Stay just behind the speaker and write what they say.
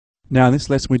Now in this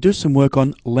lesson we do some work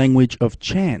on language of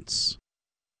chance.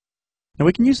 Now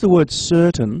we can use the word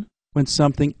certain when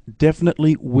something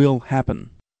definitely will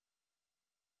happen.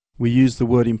 We use the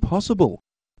word impossible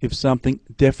if something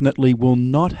definitely will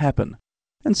not happen,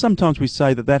 and sometimes we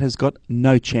say that that has got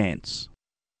no chance.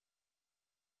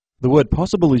 The word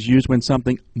possible is used when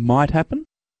something might happen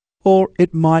or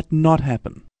it might not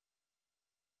happen.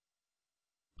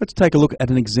 Let's take a look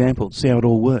at an example to see how it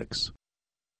all works.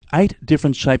 8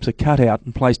 different shapes are cut out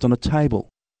and placed on a table.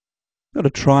 We've got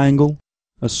a triangle,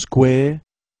 a square,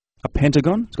 a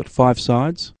pentagon, it's got 5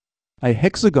 sides, a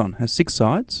hexagon has 6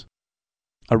 sides,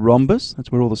 a rhombus,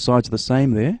 that's where all the sides are the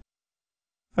same there,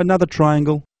 another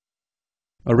triangle,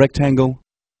 a rectangle,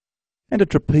 and a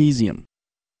trapezium.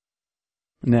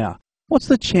 Now, what's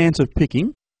the chance of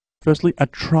picking, firstly, a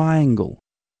triangle?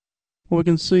 Well, we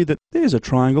can see that there's a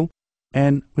triangle,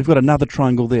 and we've got another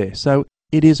triangle there, so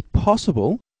it is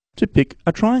possible to pick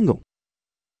a triangle.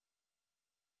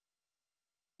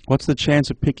 What's the chance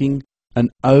of picking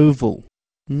an oval?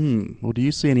 Well, do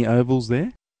you see any ovals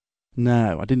there?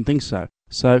 No, I didn't think so.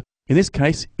 So, in this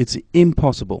case, it's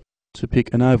impossible to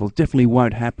pick an oval. It definitely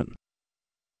won't happen.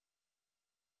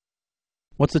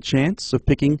 What's the chance of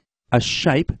picking a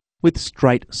shape with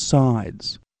straight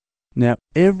sides? Now,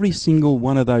 every single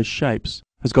one of those shapes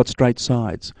has got straight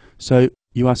sides, so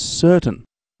you are certain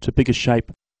to pick a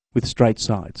shape with straight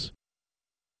sides.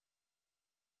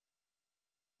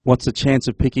 What's the chance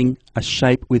of picking a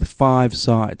shape with 5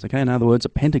 sides? Okay, in other words, a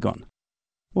pentagon.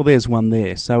 Well, there's one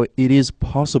there, so it is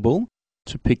possible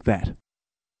to pick that.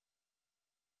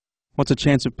 What's the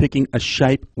chance of picking a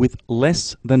shape with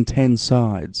less than 10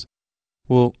 sides?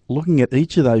 Well, looking at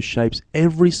each of those shapes,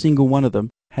 every single one of them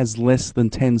has less than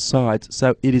 10 sides,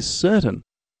 so it is certain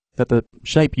that the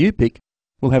shape you pick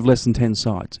will have less than 10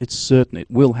 sides. It's certain it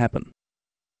will happen.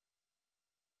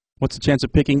 What's the chance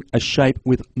of picking a shape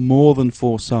with more than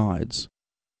 4 sides?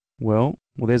 Well,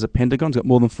 there's a pentagon, it's got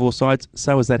more than 4 sides,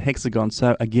 so is that hexagon,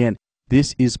 so again,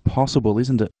 this is possible,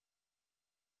 isn't it?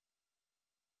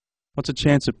 What's the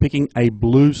chance of picking a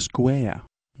blue square?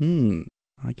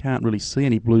 I can't really see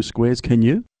any blue squares, can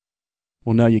you?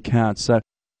 Well, no, you can't, so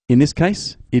in this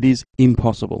case, it is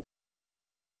impossible.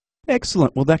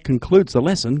 Excellent, well that concludes the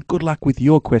lesson. Good luck with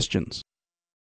your questions.